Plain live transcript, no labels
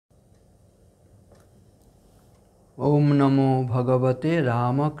ओम नमो भगवते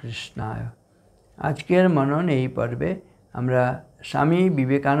रामकृष्णाय। आजकेर मनन এই পর্বে আমরা স্বামী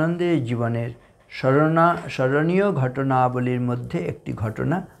বিবেকানন্দের জীবনের স্মরণীয় ঘটনাবলীর মধ্যে একটি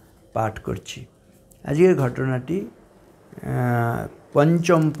ঘটনা পাঠ করছি। আজকের ঘটনাটি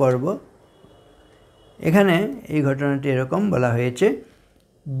পঞ্চম পর্ব। এখানে এই ঘটনাটি এরকম বলা হয়েছে,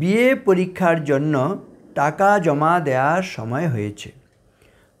 বিএ পরীক্ষার জন্য টাকা জমা দেওয়ার সময় হয়েছে।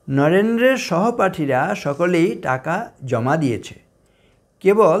 নরেন্দ্রের সহপাঠীরা সকলেই টাকা জমা দিয়েছে,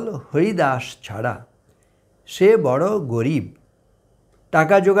 কেবল হরিদাস ছাড়া। সে বড় গরিব,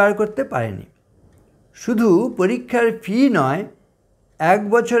 টাকা জোগাড় করতে পারেনি। শুধু পরীক্ষার ফি নয়, 1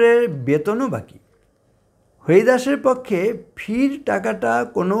 বছরের বেতনও বাকি। হরিদাসের পক্ষে ফির টাকাটা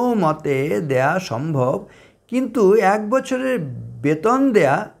কোনো মতে দেয়া সম্ভব, কিন্তু 1 বছরের বেতন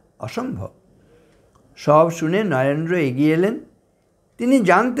দেয়া অসম্ভব। সব শুনে নরেন্দ্র এগিয়ে এলেন। তিনি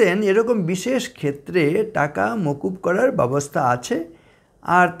জানতেন এরকম বিশেষ ক্ষেত্রে টাকা মকুব করার ব্যবস্থা আছে,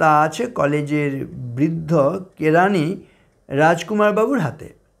 আর তা আছে কলেজের বৃদ্ধ কেরানি রাজকুমার বাবুর হাতে।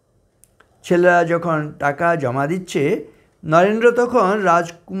 ছেলেরা যখন টাকা জমা দিচ্ছে, নরেন্দ্র তখন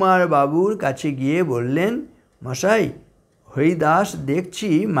রাজকুমার বাবুর কাছে গিয়ে বললেন, মশাই, হরিদাস দেখছি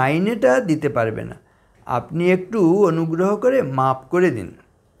মাইনেটা দিতে পারবে না, আপনি একটু অনুগ্রহ করে মাপ করে দিন।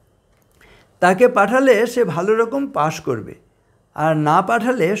 তাকে পাঠালে সে ভালো রকম পাশ করবে, আর না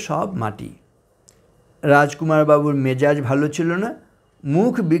পাঠালে সব মাটি। রাজকুমার বাবুর মেজাজ ভালো ছিল না।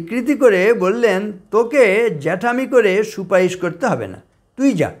 মুখ বিকৃতি করে বললেন, তোকে জ্যাঠামি করে সুপারিশ করতে হবে না, তুই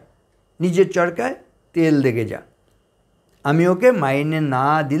যা, নিজের চরকায় তেল লেগে যা। আমি ওকে মাইনে না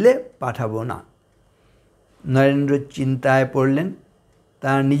দিলে পাঠাবো না। নরেন্দ্র চিন্তায় পড়লেন।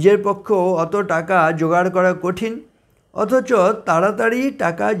 তার নিজের পক্ষেও অত টাকা জোগাড় করা কঠিন, অথচ তাড়াতাড়ি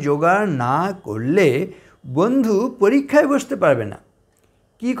টাকা জোগাড় না করলে বন্ধু পরীক্ষায় বসতে পারবে না।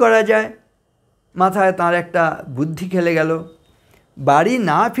 কি করা যায়? মাথায় তাঁর একটা বুদ্ধি খেলে গেল। বাড়ি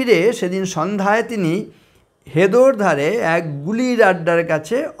না ফিরে সেদিন সন্ধ্যায় তিনি হেদোর ধারে এক গুলির আড্ডার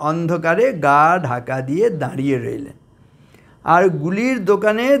কাছে অন্ধকারে গা ঢাকা দিয়ে দাঁড়িয়ে রইলেন, আর গুলির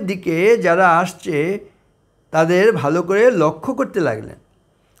দোকানের দিকে যারা আসছে তাদের ভালো করে লক্ষ্য করতে লাগলেন।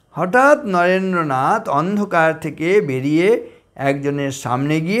 হঠাৎ নরেন্দ্রনাথ অন্ধকার থেকে বেরিয়ে একজনের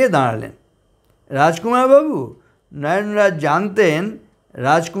সামনে গিয়ে দাঁড়ালেন। রাজকুমারবাবু। নরেন্দ্রনাথ জানতেন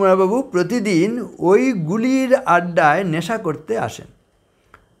রাজকুমারবাবু প্রতিদিন ওই গুলির আড্ডায় নেশা করতে আসেন।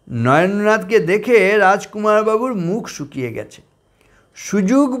 নরেন্দ্রনাথকে দেখে রাজকুমারবাবুর মুখ শুকিয়ে গেছে।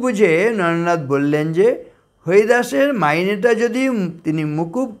 সুযোগ বুঝে নরেন্দ্রনাথ বললেন যে হরিদাসের মাইনেটা যদি তিনি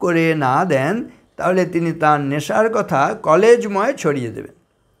মুকুব করে না দেন, তাহলে তিনি তার নেশার কথা কলেজময় ছড়িয়ে দেবেন।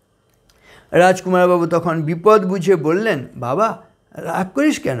 রাজকুমারবাবু তখন বিপদ বুঝে বললেন, বাবা, রাগ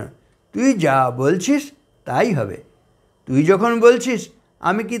করিস কেন? তুই যা বলছিস তাই হবে। তুই যখন বলছিস,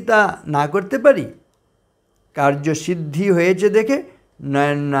 আমি কি তা না করতে পারি? কার্যসিদ্ধি হয়েছে দেখে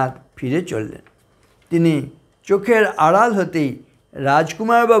নরেন্দ্রনাথ ফিরে চললেন। তিনি চোখের আড়াল হতেই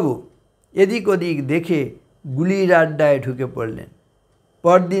রাজকুমারবাবু এদিক ওদিক দেখে গুলির আড্ডায় ঢুকে পড়লেন।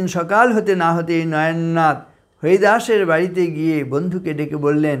 পরদিন সকাল হতে না হতেই নরেন্দ্রনাথ হরিদাসের বাড়িতে গিয়ে বন্ধুকে ডেকে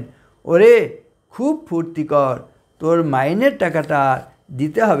বললেন, ওরে, খুব ফুর্তি কর, তোর মাইনের টাকাটা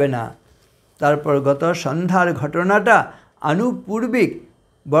দিতে হবে না। তারপর গত সন্ধ্যার ঘটনাটা আনুপূর্বিক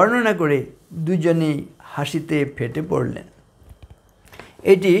বর্ণনা করে দুজনেই হাসিতে ফেটে পড়লেন।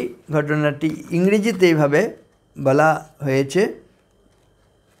 এটি ঘটনাটি ইংরেজিতে এইভাবে বলা হয়েছে,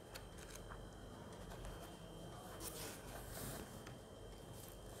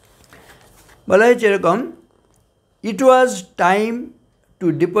 এরকম, ইট was time to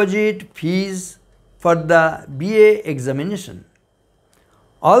deposit fees for the BA examination.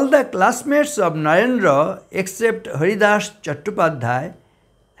 All the classmates of Narendra except Haridas Chattopadhyay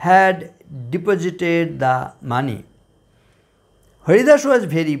had deposited the money. Haridas was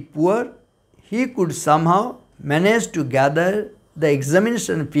very poor. He could somehow manage to gather the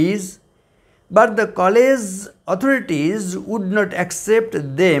examination fees, but the college authorities would not accept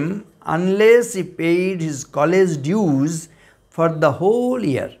them unless he paid his college dues for the whole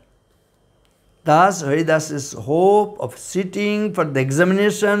year. Thus, Haridas's hope of sitting for the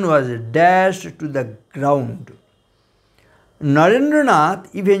examination was dashed to the ground. Narendranath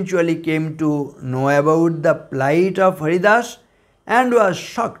eventually came to know about the plight of Haridas and was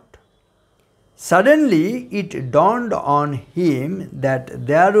shocked. Suddenly, it dawned on him that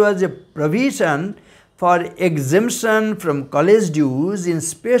there was a provision for exemption from college dues in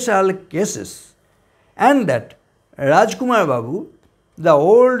special cases, and that Rajkumar Babu, the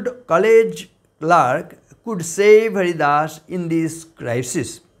old college clerk, could save Haridas in this crisis.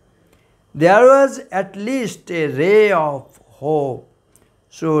 There was at least a ray of hope.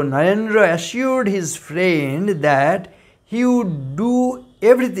 So Narendra assured his friend that he would do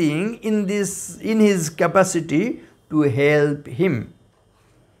everything in his capacity to help him.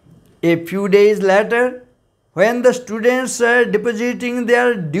 A few days later, when the students were depositing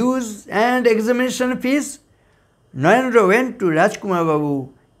their dues and examination fees, Narendra went to Rajkumar Babu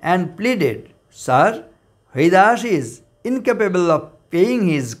and pleaded, "Sir, Haridas is incapable of paying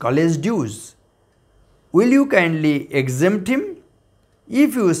his college dues. Will you kindly exempt him?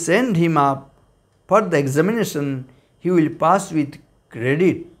 If you send him up for the examination, he will pass with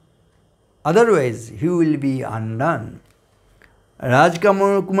credit. Otherwise, he will be undone."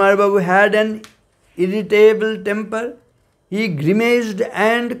 Rajkumar Babu had an irritable temper. He grimaced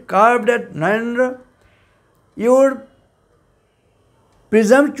and carved at Narendra. "Your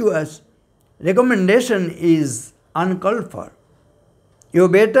presumptuous recommendation is uncalled for. You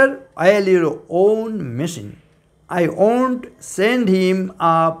better oil your own machine. I won't send him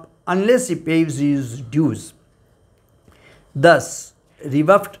up unless he pays his dues." Thus,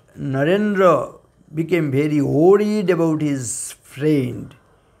 rebuffed, Narendra became very worried about his friend.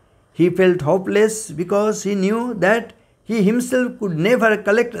 He felt hopeless because he knew that he himself could never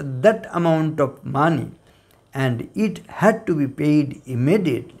collect that amount of money, and it had to be paid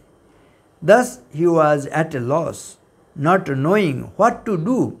immediately. Thus, he was at a loss, not knowing what to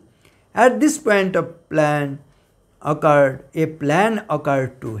do. At this point, a plan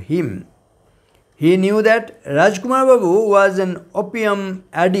occurred to him. He knew that Rajkumar Babu was an opium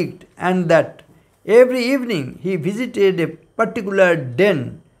addict and that every evening he visited a particular den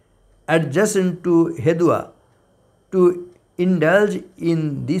adjacent to Hedua to indulge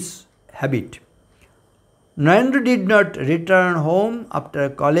in this habit. Narendra did not return home after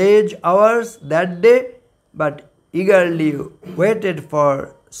college hours that day, but eagerly waited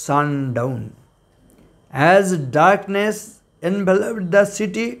for sundown. As darkness enveloped the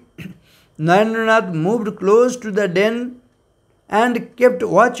city, Narendranath moved close to the den and kept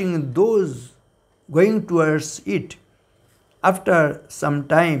watching those going towards it. After some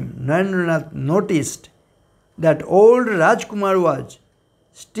time, Narendranath noticed that old Rajkumar was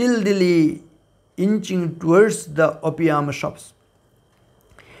stealthily inching towards the opium shops.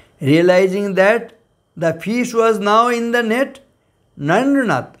 Realizing that the fish was now in the net,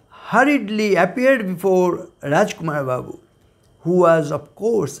 Narendranath hurriedly appeared before Rajkumar Babu, who was of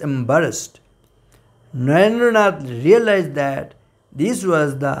course embarrassed. Narendranath realized that this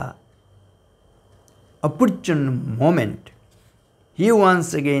was the opportune moment. He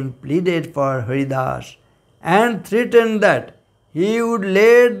once again pleaded for Haridas and threatened that he would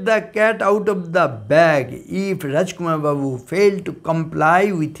let the cat out of the bag if Rajkumar Babu failed to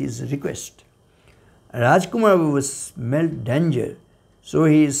comply with his request. Rajkumar Babu smelled danger, so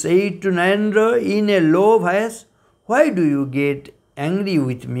he said to Narendra in a low voice, "Why do you get angry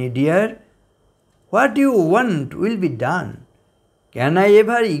with me, dear? What you want will be done. Can I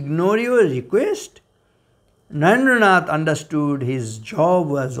ever ignore your request?" Narendranath understood his job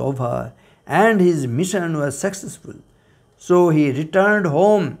was over and his mission was successful. So he returned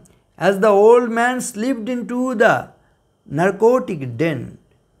home as the old man slipped into the narcotic den.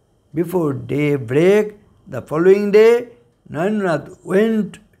 Before daybreak the following day, Narendranath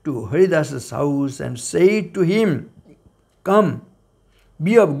went to Haridas's house and said to him, "Come,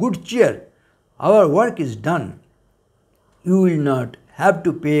 be of good cheer. Our work is done. You will not have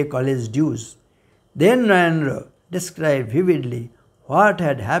to pay college dues." Then Narendra described vividly what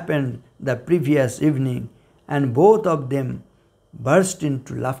had happened the previous evening, and both of them burst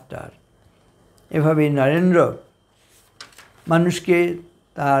into laughter. এভাবে নরেন্দ্র মানুষকে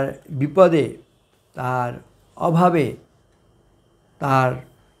তার বিপদে, তার অভাবে, তার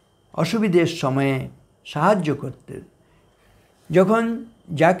অসুবিধের সময়ে সাহায্য করতেন। যখন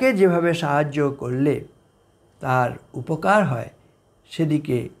যাকে যেভাবে সাহায্য করলে তার উপকার হয়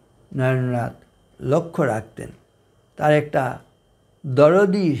সেদিকে নরেন্দ্রনাথ লক্ষ্য রাখতেন। তার একটা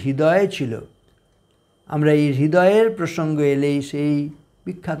দরদি হৃদয় ছিল। আমরা এই হৃদয়ের প্রসঙ্গ এলেই সেই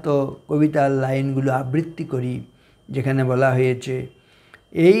বিখ্যাত কবিতার লাইনগুলো আবৃত্তি করি, যেখানে বলা হয়েছে,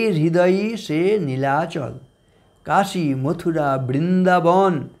 এই হৃদয়ই সে নীলাচল, কাশী মথুরা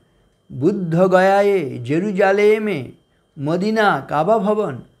বৃন্দাবন, বুদ্ধ গয়ায়ে জেরুজালেমে, মদিনা কাবা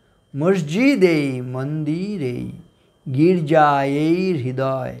ভবন, মসজিদ এই মন্দির এই, গির্জা এই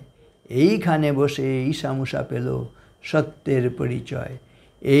হৃদয়, এইখানে বসে ঈশামুষা পেল সত্যের পরিচয়।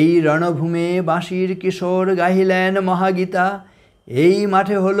 এই রণভূমে বাঁশির কিশোর গাহিলেন মহাগীতা, এই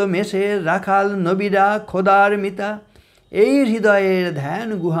মাঠে হলো মেষের রাখাল নবীরা খোদার মিতা, এই হৃদয়ের ধ্যান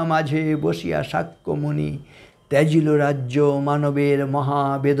গুহা মাঝে বসিয়া সাক্ষ্যমুনি, ত্যাজিল রাজ্য মানবের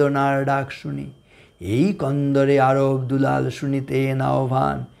মহাবেদনার ডাক শুনি, এই কন্দরে আরব দুলাল শুনিতে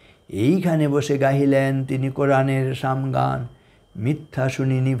নাওভান, এইখানে বসে গাহিলেন তিনি কোরআনের সামগান। মিথ্যা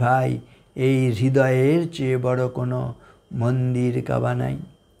শুনিনি ভাই, এই হৃদয়ের চেয়ে বড় কোনো মন্দির কাবা নাই।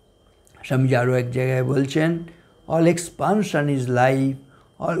 স্বামীজি আরও এক জায়গায় বলছেন, all expansion is life,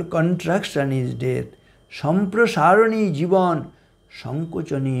 all contraction is death. সম্প্রসারণই জীবন,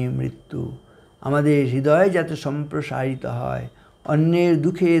 সংকোচনই মৃত্যু। আমাদের হৃদয় যাতে সম্প্রসারিত হয়, অন্যের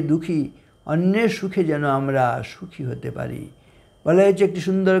দুঃখে দুঃখী, অন্যের সুখে যেন আমরা সুখী হতে পারি। বলা হয়েছে একটি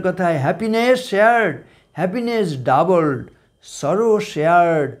সুন্দর কথায়, হ্যাপিনেস শেয়ার্ড, হ্যাপিনেস ডাবলড, সরো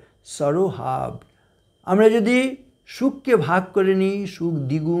শেয়ার্ড, সরো হাফ। আমরা যদি সুখকে ভাগ করে নিই, সুখ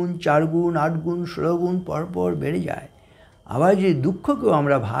দ্বিগুণ, 4 গুণ, 8 গুণ, 16 গুণ পরপর বেড়ে যায়। আবার যদি দুঃখকেও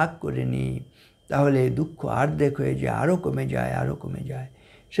আমরা ভাগ করে নিই, তাহলে দুঃখ অর্ধেক হয়ে যায়, আরও কমে যায়, আরও কমে যায়।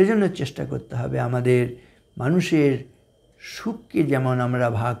 সেজন্য চেষ্টা করতে হবে আমাদের মানুষের সুখকে যেমন আমরা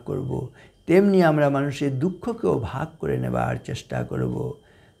ভাগ করব, তেমনি আমরা মানুষের দুঃখকেও ভাগ করে নেবার চেষ্টা করব।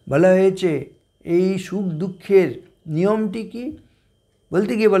 বলা হয়েছে এই সুখ দুঃখের নিয়মটি কি?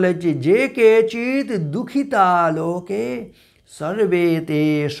 বলতে গিয়ে বলা হয়েছে, যে কেচিৎ দুঃখিতা লোকে সর্বে তে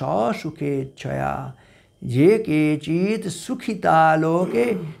সসুখেচ্ছয়া, যে কেচিৎ সুখিতা লোকে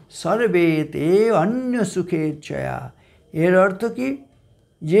সর্বে তে অন্য সুখেচ্ছয়া। এর অর্থ কি?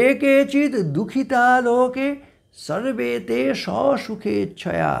 যে কেচিৎ দুঃখিতা লোকে সর্বে তে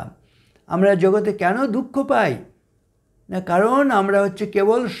সসুখেচ্ছয়া। আমরা জগতে কেন দুঃখ পাই? না, কারণ আমরা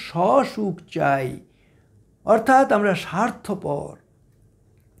কেবল সসুখ চাই, অর্থাৎ আমরা স্বার্থপর।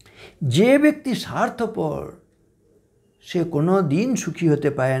 যে ব্যক্তি স্বার্থপর সে কোনো দিন সুখী হতে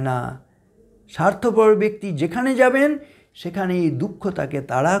পারে না। স্বার্থপর ব্যক্তি যেখানে যাবেন সেখানেই দুঃখ তাকে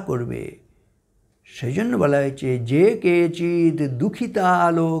তাড়া করবে। সেই জন্য বলা হয়েছে, যে কেচিৎ দুঃখিতা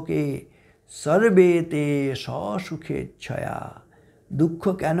লোকে সর্বেতে সসুখেচ্ছয়া। দুঃখ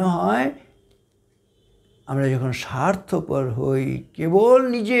কেন হয়? আমরা যখন স্বার্থপর হই, কেবল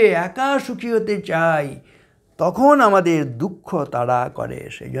নিজে একা সুখী হতে চাই, তখন আমাদের দুঃখ তাড়া করে।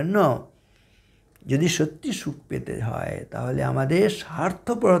 সেই জন্য যদি সত্যি সুখ পেতে হয় তাহলে আমাদের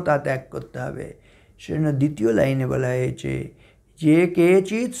স্বার্থপরতা ত্যাগ করতে হবে। সেজন্য দ্বিতীয় লাইনে বলা হয়েছে, যে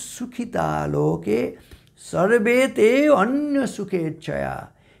কেচিৎ সুখিতা লোকে সর্বেতে অন্য সুখেচ্ছয়া।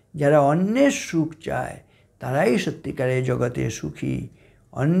 যারা অন্যের সুখ চায় তারাই সত্যিকারে জগতে সুখী।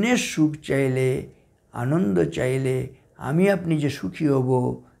 অন্যের সুখ চাইলে, আনন্দ চাইলে আমি আপনি যে সুখী হব,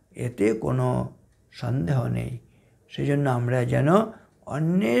 এতে কোনো সন্দেহ নেই। সেজন্য আমরা যেন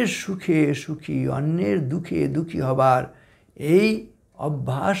অন্যের সুখে সুখী, অন্যের দুঃখে দুঃখী হবার এই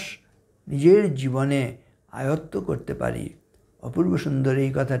অভ্যাস নিজের জীবনে আয়ত্ত করতে পারি। অপূর্ব সুন্দর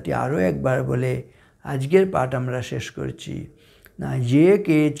এই কথাটি আরও একবার বলে আজকের পাঠ আমরা শেষ করছি। না, যে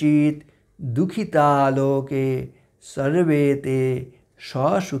কেচিৎ দুঃখিতা লোকে সর্বেতে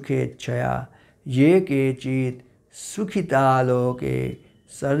সসুখেচ্ছয়া, যে কেচিৎ সুখিতা লোকে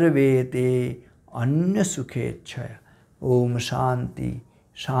সর্বেতে অন্য সুখেচ্ছয়া। ओम शांति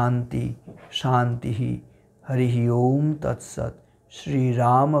शांति शांति। हरि ओम तत्सत्। श्री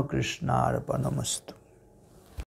रामकृष्णार्पणमस्तु।